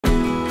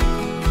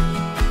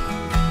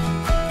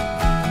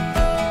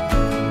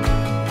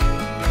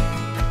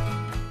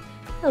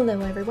Hello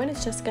everyone,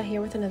 it's Jessica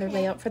here with another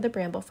layout for the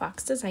Bramble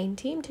Fox design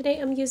team. Today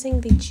I'm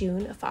using the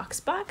June Fox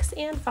Box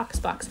and Fox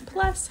Box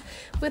Plus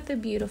with the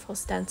beautiful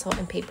stencil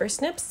and paper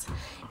snips.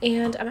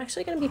 And I'm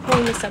actually going to be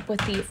pulling this up with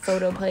the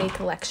photo play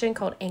collection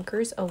called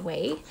Anchors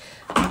Away.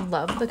 I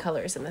love the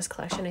colors in this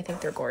collection. I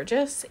think they're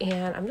gorgeous.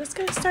 And I'm just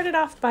going to start it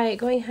off by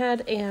going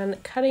ahead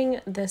and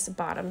cutting this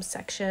bottom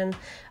section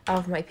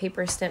of my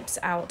paper snips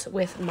out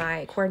with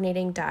my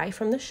coordinating die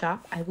from the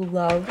shop. I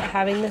love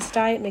having this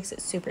die. It makes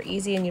it super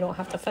easy and you don't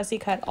have to fussy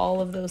cut all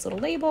of those little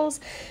labels.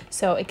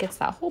 So it gets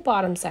that whole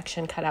bottom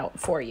section cut out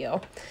for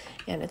you.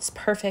 And it's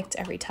perfect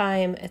every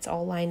time. It's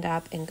all lined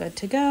up and good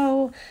to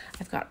go.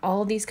 I've got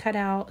all of these cut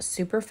out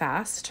super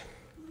fast.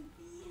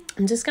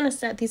 I'm just going to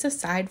set these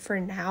aside for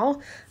now.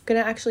 I'm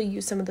going to actually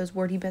use some of those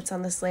wordy bits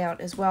on this layout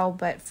as well,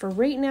 but for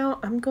right now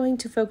I'm going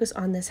to focus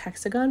on this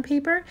hexagon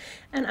paper,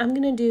 and I'm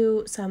going to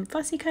do some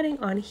fussy cutting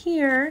on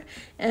here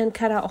and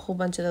cut out a whole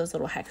bunch of those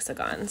little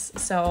hexagons.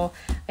 So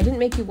I didn't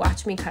make you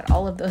watch me cut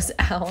all of those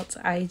out.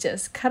 I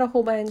just cut a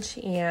whole bunch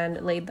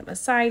and laid them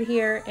aside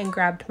here and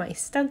grabbed my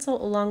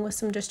stencil along with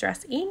some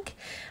distress ink.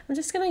 I'm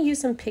just going to use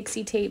some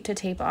pixie tape to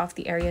tape off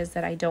the areas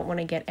that I don't want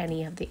to get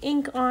any of the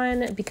ink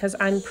on, because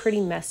I'm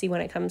pretty messy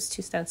when it comes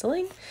to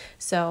stenciling.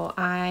 So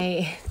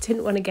I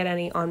didn't want to get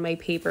any on my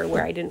paper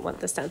where I didn't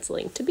want the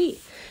stenciling to be.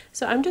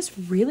 So I'm just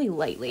really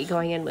lightly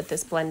going in with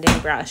this blending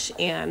brush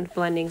and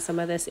blending some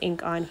of this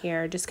ink on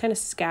here, just kind of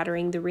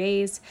scattering the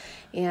rays.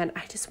 And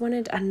I just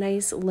wanted a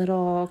nice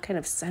little kind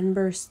of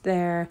sunburst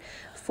there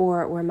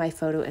for where my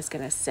photo is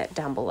going to sit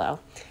down below.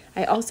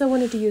 I also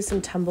wanted to use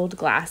some tumbled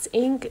glass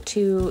ink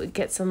to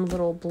get some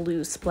little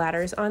blue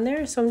splatters on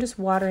there. So I'm just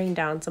watering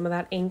down some of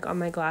that ink on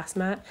my glass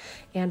mat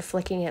and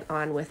flicking it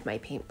on with my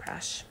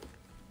paintbrush.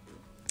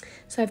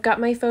 So I've got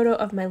my photo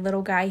of my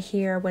little guy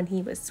here when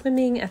he was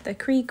swimming at the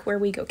creek where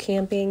we go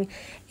camping,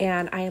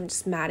 and I am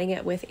just matting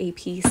it with a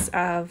piece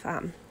of,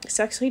 it's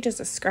actually just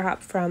a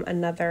scrap from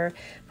another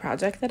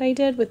project that I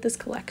did with this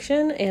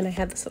collection, and I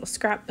had this little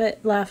scrap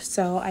bit left,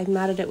 so I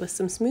matted it with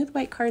some smooth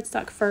white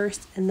cardstock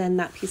first, and then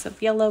that piece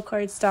of yellow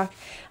cardstock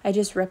I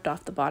just ripped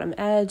off the bottom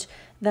edge.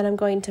 Then I'm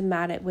going to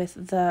mat it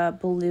with the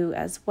blue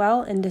as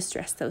well and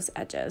distress those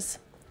edges.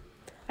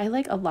 I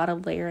like a lot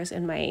of layers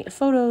in my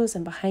photos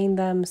and behind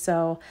them,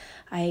 so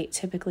I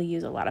typically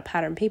use a lot of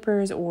pattern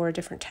papers or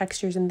different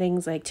textures and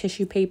things like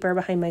tissue paper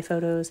behind my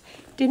photos.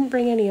 Didn't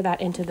bring any of that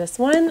into this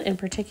one in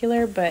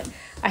particular, but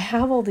I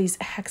have all these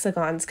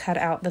hexagons cut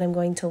out that I'm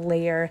going to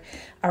layer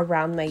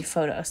around my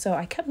photo. So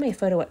I kept my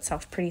photo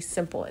itself pretty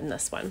simple in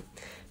this one.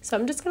 So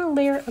I'm just going to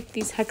layer up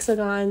these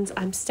hexagons.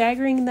 I'm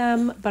staggering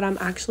them, but I'm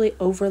actually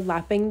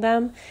overlapping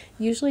them.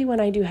 Usually when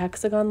I do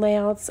hexagon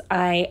layouts,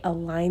 I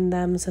align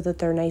them so that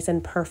they're nice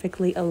and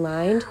perfectly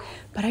aligned.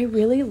 But I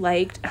really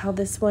liked how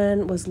this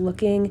one was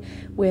looking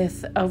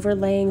with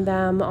overlaying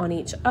them on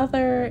each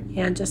other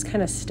and just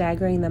kind of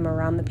staggering them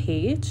around the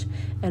page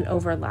and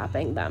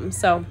overlapping them.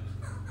 So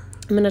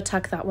I'm going to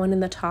tuck that one in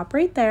the top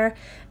right there,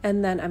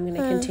 and then I'm going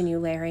to continue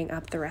layering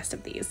up the rest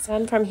of these.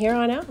 And from here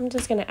on out, I'm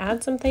just going to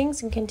add some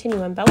things and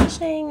continue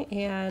embellishing,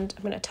 and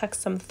I'm going to tuck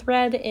some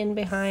thread in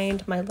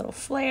behind my little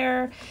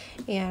flare,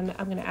 and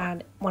I'm going to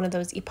add one of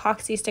those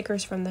epoxy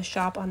stickers from the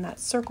shop on that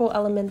circle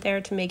element there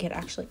to make it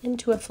actually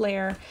into a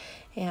flare.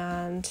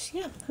 And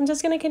yeah, I'm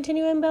just going to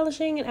continue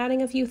embellishing and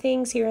adding a few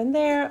things here and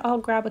there. I'll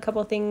grab a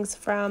couple things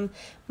from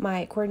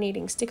my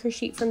coordinating sticker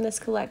sheet from this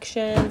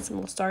collection, some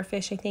little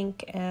starfish I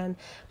think, and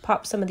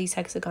pop some of these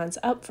hexagons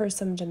up for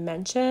some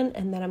dimension.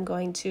 And then I'm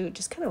going to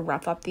just kind of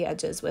rough up the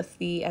edges with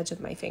the edge of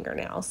my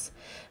fingernails.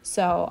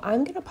 So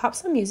I'm going to pop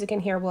some music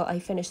in here while I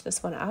finish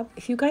this one up.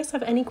 If you guys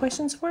have any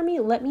questions for me,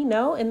 let me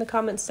know in the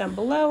comments down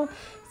below.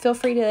 Feel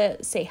free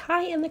to say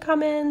hi in the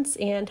comments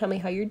and tell me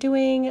how you're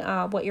doing,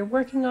 what you're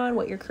working on,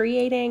 what you're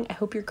creating. I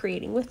hope you're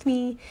creating with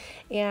me,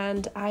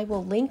 and I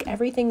will link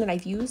everything that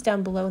I've used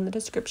down below in the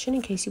description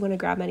in case you want to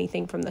grab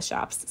anything from the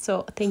shops.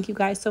 So thank you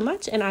guys so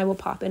much, and I will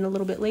pop in a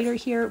little bit later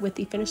here with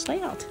the finished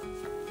layout.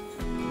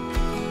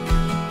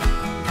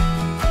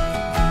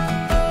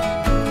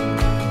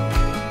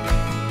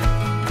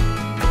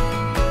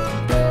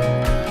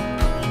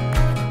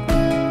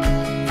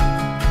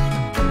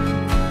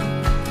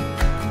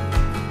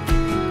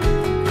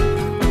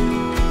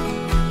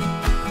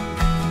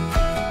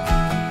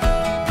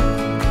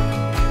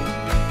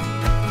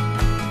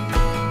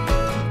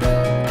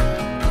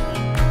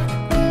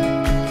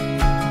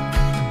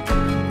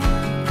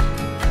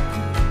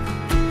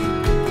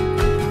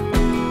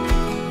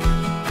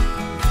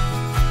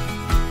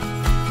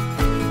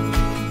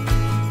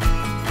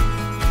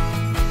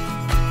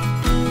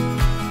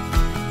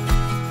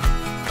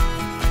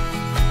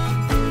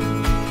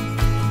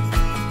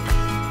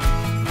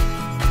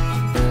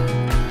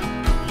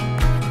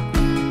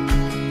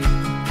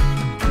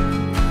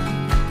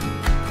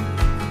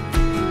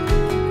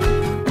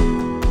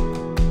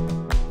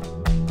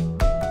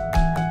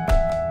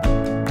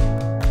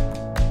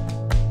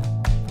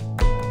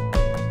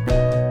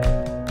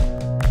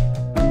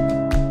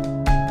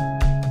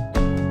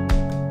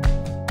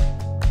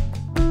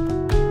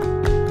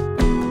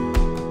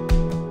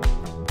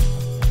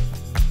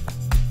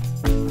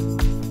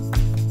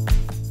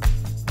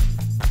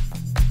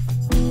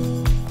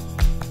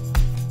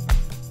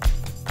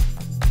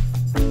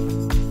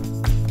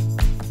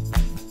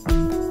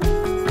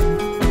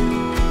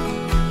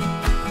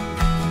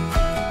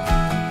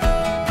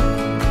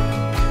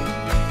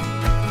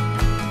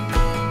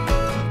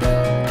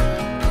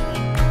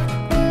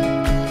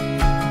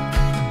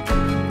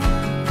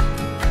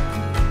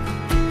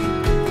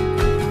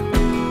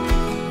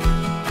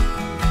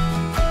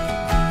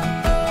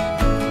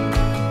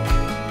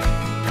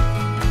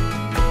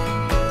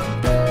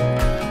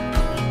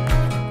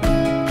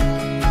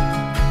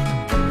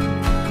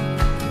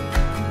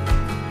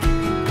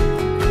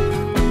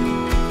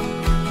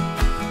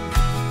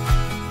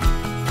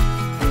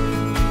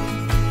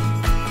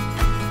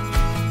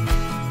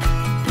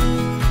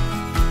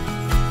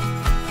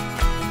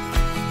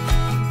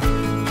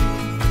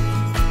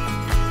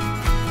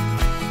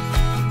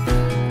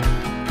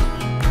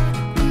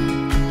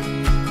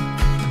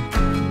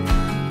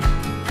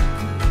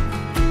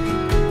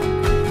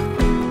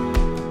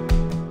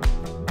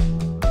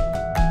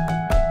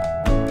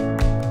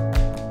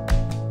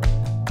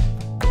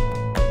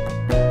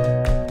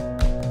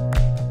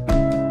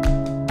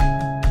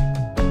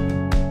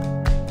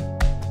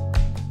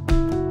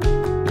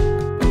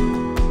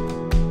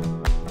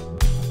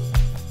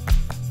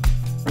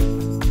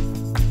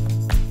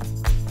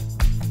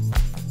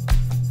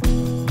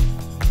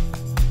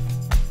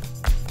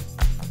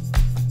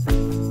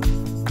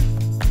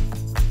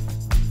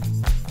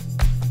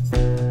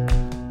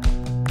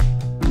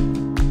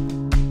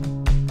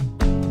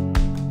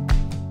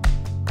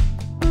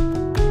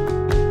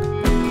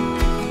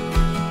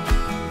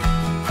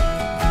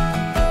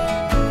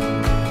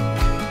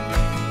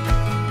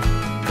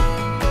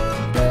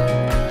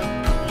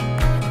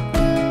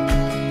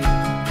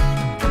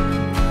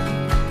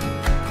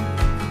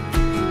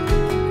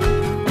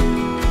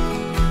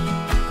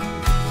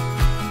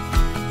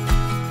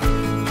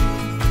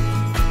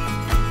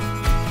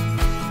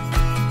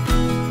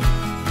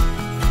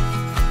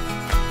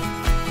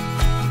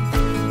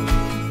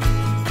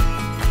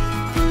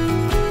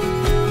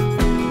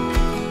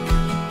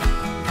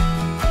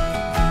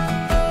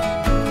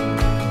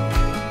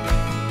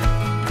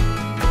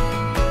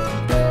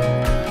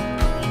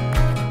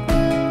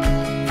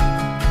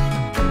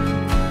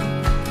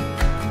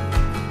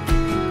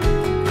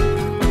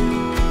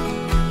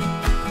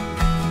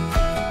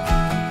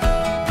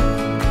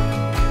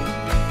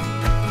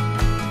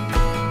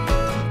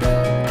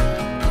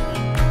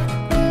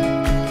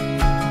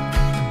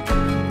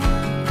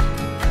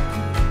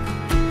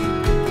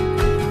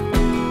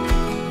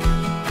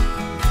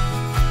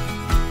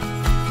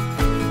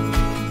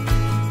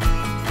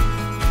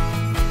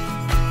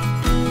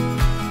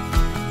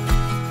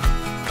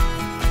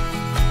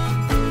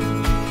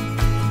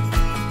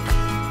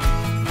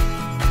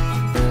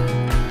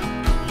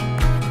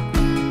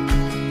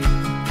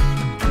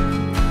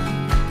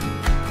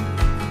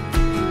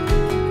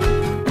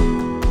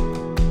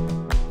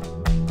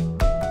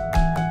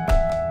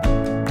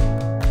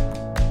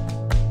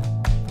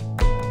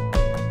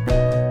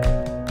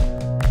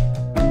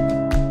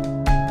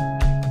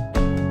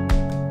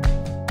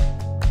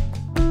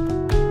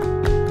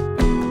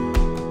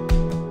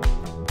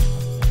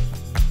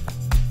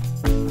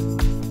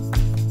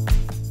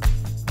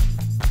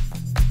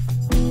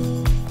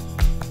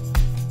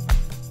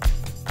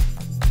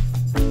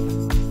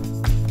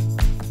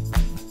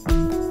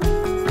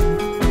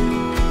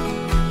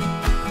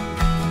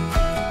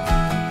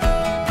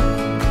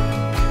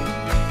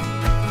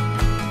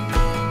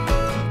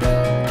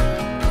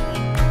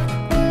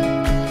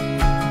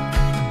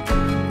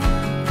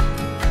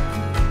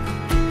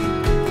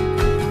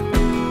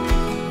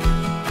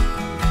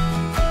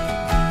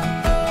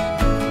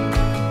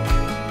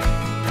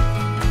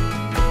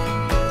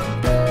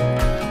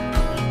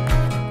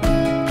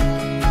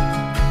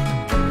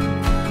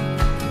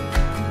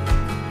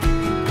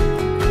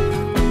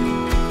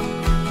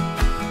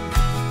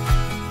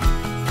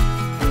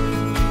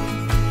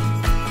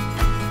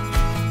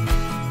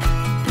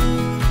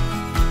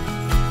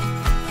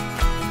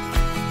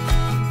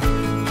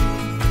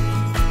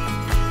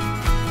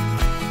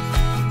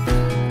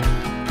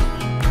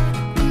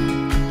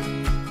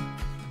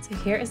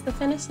 here is the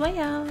finished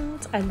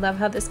layout. I love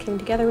how this came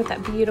together with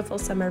that beautiful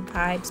summer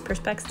vibes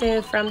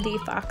perspective from the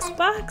Fox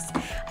box.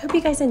 I hope you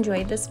guys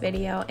enjoyed this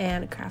video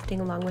and crafting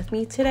along with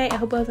me today. I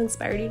hope I've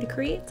inspired you to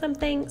create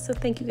something. So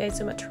thank you guys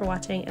so much for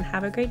watching and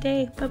have a great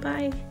day.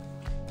 Bye-bye.